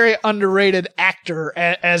 very underrated actor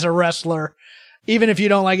as a wrestler. Even if you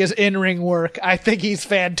don't like his in-ring work, I think he's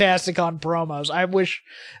fantastic on promos. I wish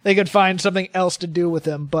they could find something else to do with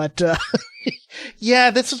him. But,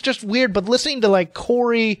 this is just weird. But listening to like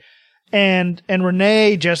Corey and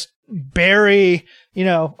Renee just bury,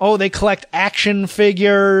 they collect action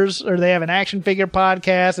figures, or they have an action figure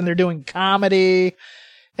podcast and they're doing comedy.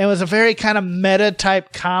 And it was a very kind of meta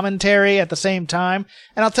type commentary at the same time.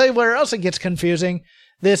 And I'll tell you where else it gets confusing.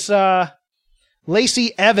 This,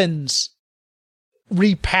 Lacey Evans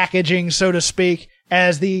repackaging, so to speak,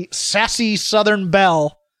 as the sassy Southern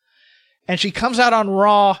Belle. And she comes out on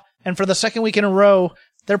Raw, and for the second week in a row,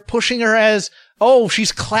 they're pushing her as,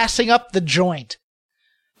 she's classing up the joint.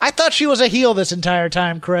 I thought she was a heel this entire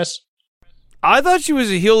time, Chris. I thought she was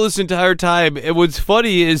a heel this entire time. And what's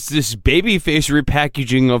funny is this babyface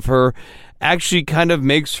repackaging of her actually kind of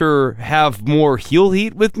makes her have more heel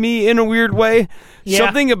heat with me in a weird way. Yeah.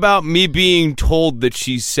 Something about me being told that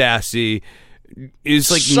she's sassy is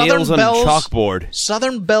like nails on a chalkboard.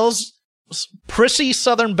 Prissy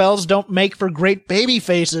Southern Belles don't make for great baby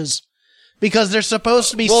faces because they're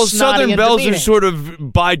supposed to be snotty Southern and Belles demeaning. are sort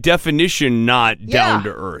of, by definition, not down to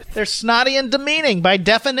earth. They're snotty and demeaning by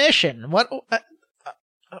definition. What?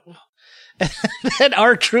 And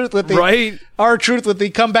R-Truth with the R-Truth with the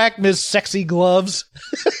comeback, Ms. Sexy Gloves.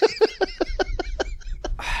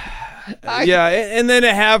 Yeah, and then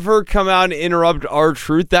to have her come out and interrupt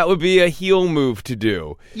R-Truth, that would be a heel move to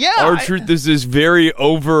do. Yeah. R-Truth is this very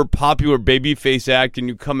over-popular babyface act, and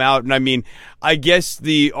you come out, and I mean, I guess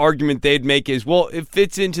the argument they'd make is, well, it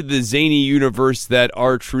fits into the zany universe that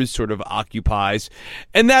R-Truth sort of occupies,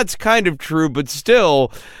 and that's kind of true, but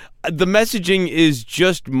still, the messaging is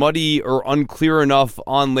just muddy or unclear enough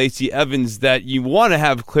on Lacey Evans that you want to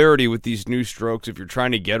have clarity with these new strokes if you're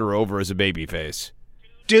trying to get her over as a babyface.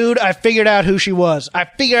 Dude, I figured out who she was. I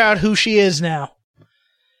figured out who she is now.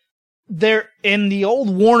 They're in the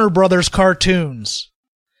old Warner Brothers cartoons.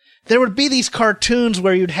 There would be these cartoons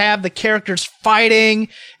where you'd have the characters fighting,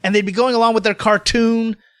 and they'd be going along with their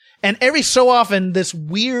cartoon, and every so often this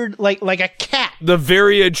weird, like a cat. The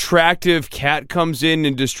very attractive cat comes in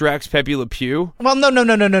and distracts Pepe Le Pew? Well, no.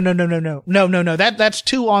 That's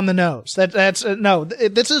too on the nose. No.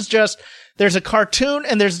 This is just, there's a cartoon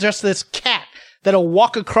and there's just this cat that'll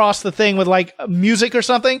walk across the thing with like music or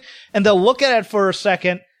something, and they'll look at it for a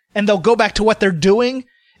second, and they'll go back to what they're doing,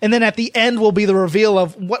 and then at the end will be the reveal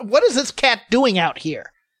of what is this cat doing out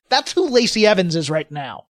here? That's who Lacey Evans is right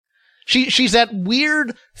now. She's that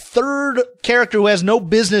weird third character who has no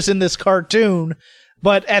business in this cartoon,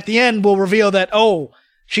 but at the end will reveal that, oh,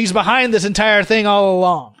 she's behind this entire thing all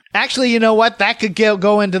along. Actually, you know what? That could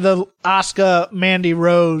go into the Asuka Mandy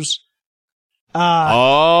Rose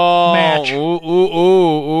match.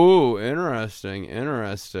 Ooh,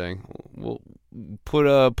 interesting. We'll put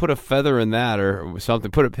a feather in that or something.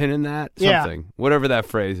 Put a pin in that. Something. Yeah. Whatever that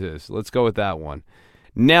phrase is. Let's go with that one.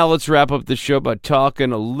 Now let's wrap up the show by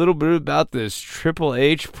talking a little bit about this Triple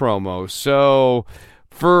H promo. So,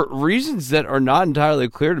 for reasons that are not entirely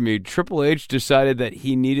clear to me, Triple H decided that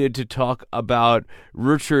he needed to talk about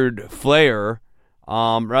Richard Flair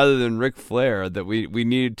rather than Ric Flair, that we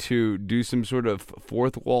needed to do some sort of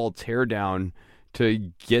fourth wall teardown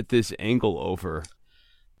to get this angle over.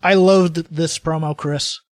 I loathed this promo,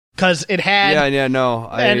 Chris, because it had... I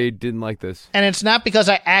didn't like this. And it's not because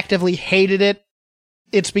I actively hated it.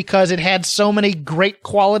 It's because it had so many great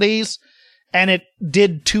qualities, and it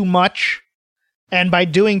did too much. And by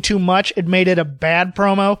doing too much, it made it a bad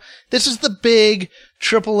promo. This is the big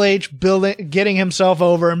Triple H getting himself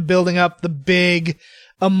over and building up the big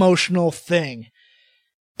emotional thing.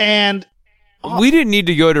 And we didn't need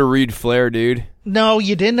to go to Reed Flair, dude. No,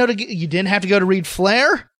 you didn't have to go to Reed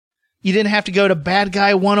Flair. You didn't have to go to Bad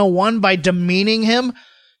Guy 101 by demeaning him.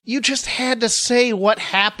 You just had to say what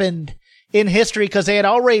happened in history because they had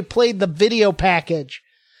already played the video package.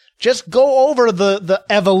 Just go over the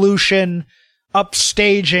evolution,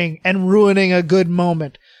 upstaging, and ruining a good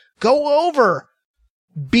moment. Go over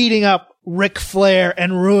beating up Ric Flair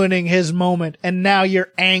and ruining his moment, and now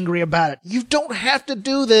you're angry about it. You don't have to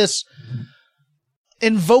do this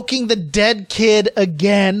invoking the dead kid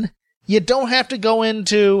again. You don't have to go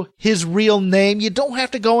into his real name. You don't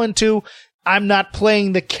have to go into, I'm not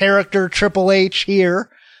playing the character Triple H here,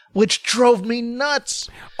 which drove me nuts.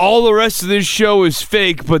 All the rest of this show is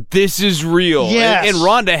fake, but this is real. Yes. And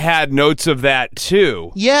Rhonda had notes of that,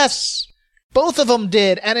 too. Yes. Both of them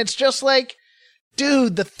did. And it's just like,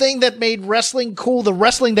 dude, the thing that made wrestling cool, the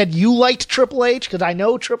wrestling that you liked, Triple H, because I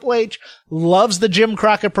know Triple H loves the Jim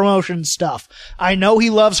Crockett promotion stuff. I know he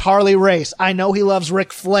loves Harley Race. I know he loves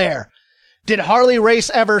Ric Flair. Did Harley Race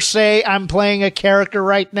ever say, I'm playing a character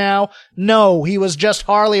right now? No, he was just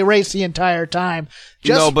Harley Race the entire time.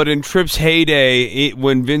 No, but in Tripp's heyday,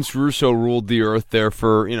 when Vince Russo ruled the earth there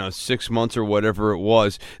for 6 months or whatever it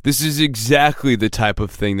was, this is exactly the type of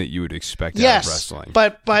thing that you would expect out of wrestling.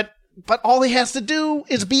 But all he has to do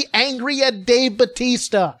is be angry at Dave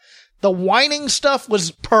Bautista. The whining stuff was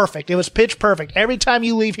perfect. It was pitch perfect. Every time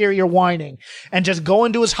you leave here, you're whining. And just go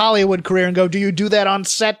into his Hollywood career and go, do you do that on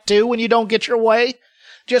set too when you don't get your way?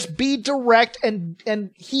 Just be direct, and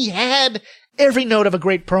he had every note of a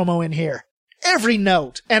great promo in here. Every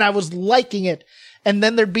note. And I was liking it. And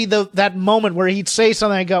then there'd be that moment where he'd say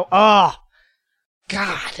something and go,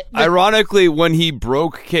 God. Ironically, when he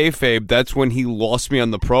broke kayfabe, that's when he lost me on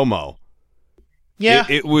the promo. Yeah.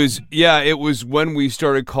 It was when we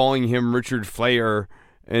started calling him Richard Flair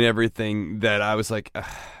and everything that I was like,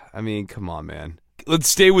 I mean, come on, man. Let's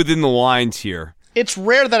stay within the lines here. It's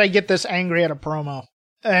rare that I get this angry at a promo.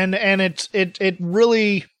 And it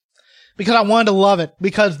really, because I wanted to love it,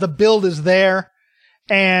 because the build is there,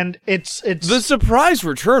 and it's the surprise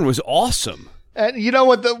return was awesome. And you know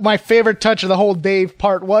what my favorite touch of the whole Dave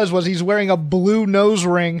part was he's wearing a blue nose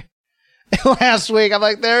ring. Last week, I'm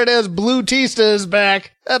like, there it is. Blue Tista is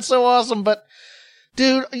back. That's so awesome. But,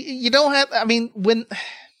 dude, you don't have, when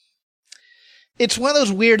it's one of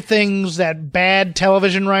those weird things that bad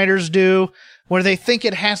television writers do, where they think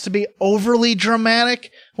it has to be overly dramatic,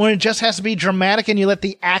 when it just has to be dramatic and you let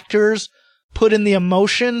the actors put in the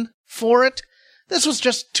emotion for it. This was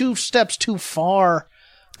just 2 steps too far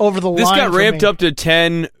over the line. This got ramped up to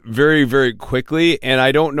 10 very, very quickly, and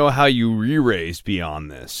I don't know how you re-raise beyond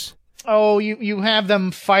this. Oh, you have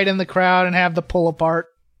them fight in the crowd and have the pull apart.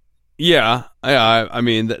 Yeah, I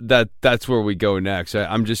mean, that's where we go next.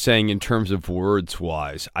 I'm just saying in terms of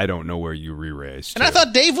words-wise, I don't know where you re-raised. And I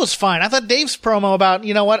thought Dave was fine. I thought Dave's promo about,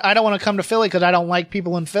 you know what, I don't want to come to Philly because I don't like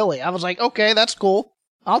people in Philly. I was like, okay, that's cool.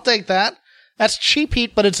 I'll take that. That's cheap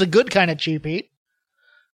heat, but it's a good kind of cheap heat.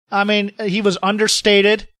 I mean, he was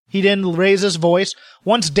understated. He didn't raise his voice.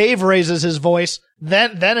 Once Dave raises his voice,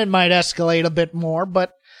 then it might escalate a bit more.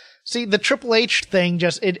 But see, the Triple H thing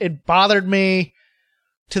just, it bothered me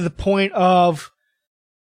to the point of,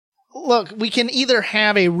 look, we can either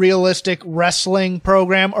have a realistic wrestling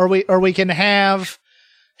program or we can have,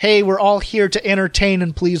 hey, we're all here to entertain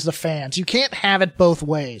and please the fans. You can't have it both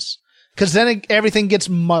ways, because then everything gets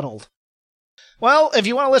muddled. Well, if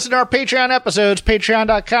you want to listen to our Patreon episodes,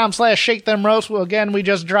 patreon.com/ShakeThemRoast. Well, again, we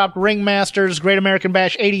just dropped Ringmasters Great American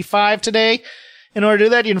Bash 85 today. In order to do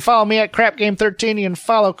that, you can follow me at CrapGame13. You can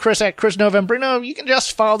follow Chris at Chris Novembrino. You can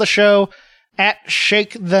just follow the show at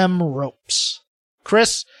Shake Them Ropes.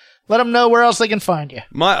 Chris, let them know where else they can find you.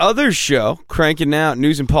 My other show, cranking out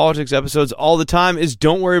news and politics episodes all the time, is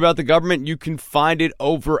Don't Worry About the Government. You can find it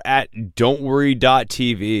over at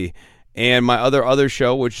don'tworry.tv. And my other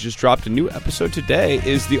show, which just dropped a new episode today,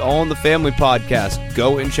 is the All in the Family Podcast.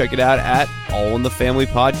 Go and check it out at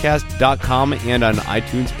allinthefamilypodcast.com and on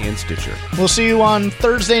iTunes and Stitcher. We'll see you on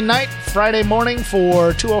Thursday night, Friday morning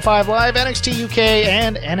for 205 Live, NXT UK,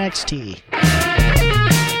 and NXT.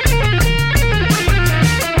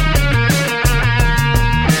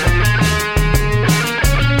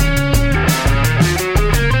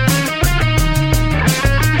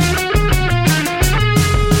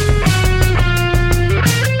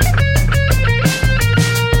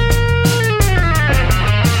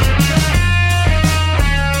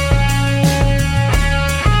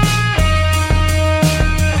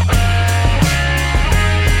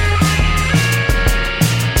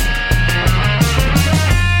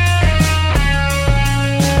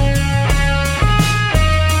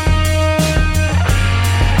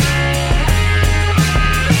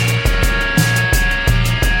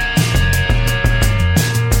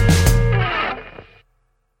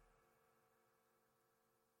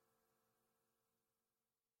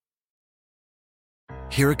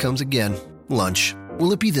 Here it comes again. Lunch.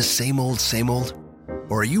 Will it be the same old, same old?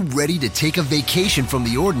 Or are you ready to take a vacation from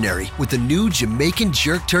the ordinary with the new Jamaican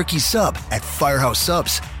Jerk Turkey Sub at Firehouse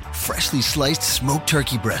Subs? Freshly sliced smoked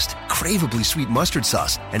turkey breast, craveably sweet mustard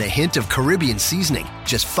sauce, and a hint of Caribbean seasoning.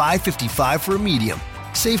 Just $5.55 for a medium.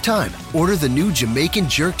 Save time. Order the new Jamaican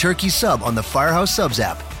Jerk Turkey Sub on the Firehouse Subs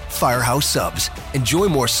app. Firehouse Subs. Enjoy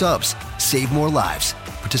more subs. Save more lives.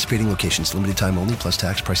 Participating locations. Limited time only, plus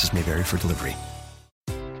tax. Prices may vary for delivery.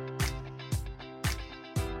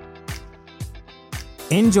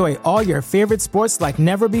 Enjoy all your favorite sports like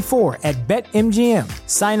never before at BetMGM.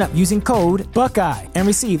 Sign up using code Buckeye and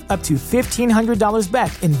receive up to $1,500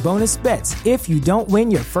 back in bonus bets if you don't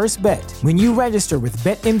win your first bet. When you register with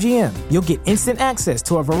BetMGM, you'll get instant access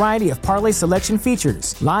to a variety of parlay selection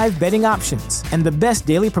features, live betting options, and the best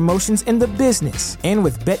daily promotions in the business. And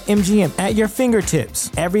with BetMGM at your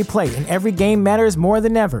fingertips, every play and every game matters more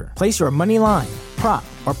than ever. Place your money line, prop,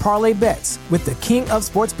 or parlay bets with the king of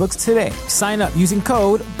sportsbooks today. Sign up using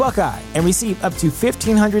code Buckeye and receive up to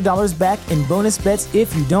 $1,500 back in bonus bets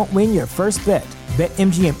if you don't win your first bet.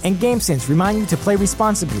 BetMGM and GameSense remind you to play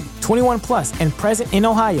responsibly. 21 plus and present in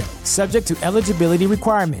Ohio, subject to eligibility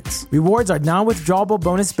requirements. Rewards are non-withdrawable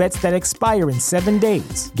bonus bets that expire in 7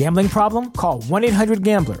 days. Gambling problem? Call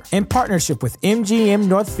 1-800-GAMBLER. In partnership with MGM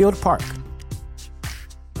Northfield Park.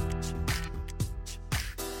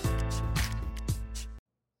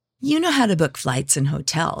 You know how to book flights and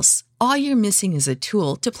hotels. All you're missing is a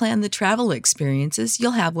tool to plan the travel experiences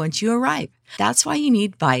you'll have once you arrive. That's why you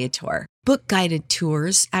need Viator. Book guided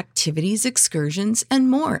tours, activities, excursions,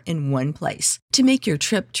 and more in one place to make your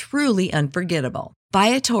trip truly unforgettable.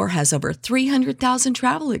 Viator has over 300,000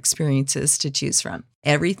 travel experiences to choose from.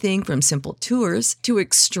 Everything from simple tours to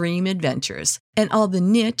extreme adventures and all the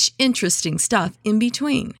niche, interesting stuff in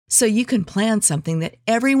between. So you can plan something that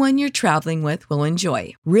everyone you're traveling with will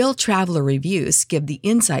enjoy. Real traveler reviews give the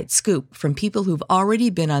inside scoop from people who've already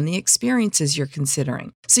been on the experiences you're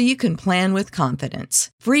considering. So you can plan with confidence.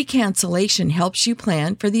 Free cancellation helps you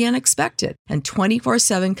plan for the unexpected. And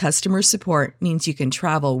 24/7 customer support means you can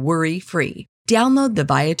travel worry-free. Download the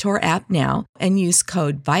Viator app now and use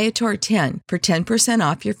code Viator10 for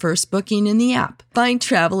 10% off your first booking in the app. Find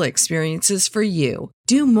travel experiences for you.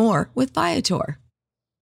 Do more with Viator.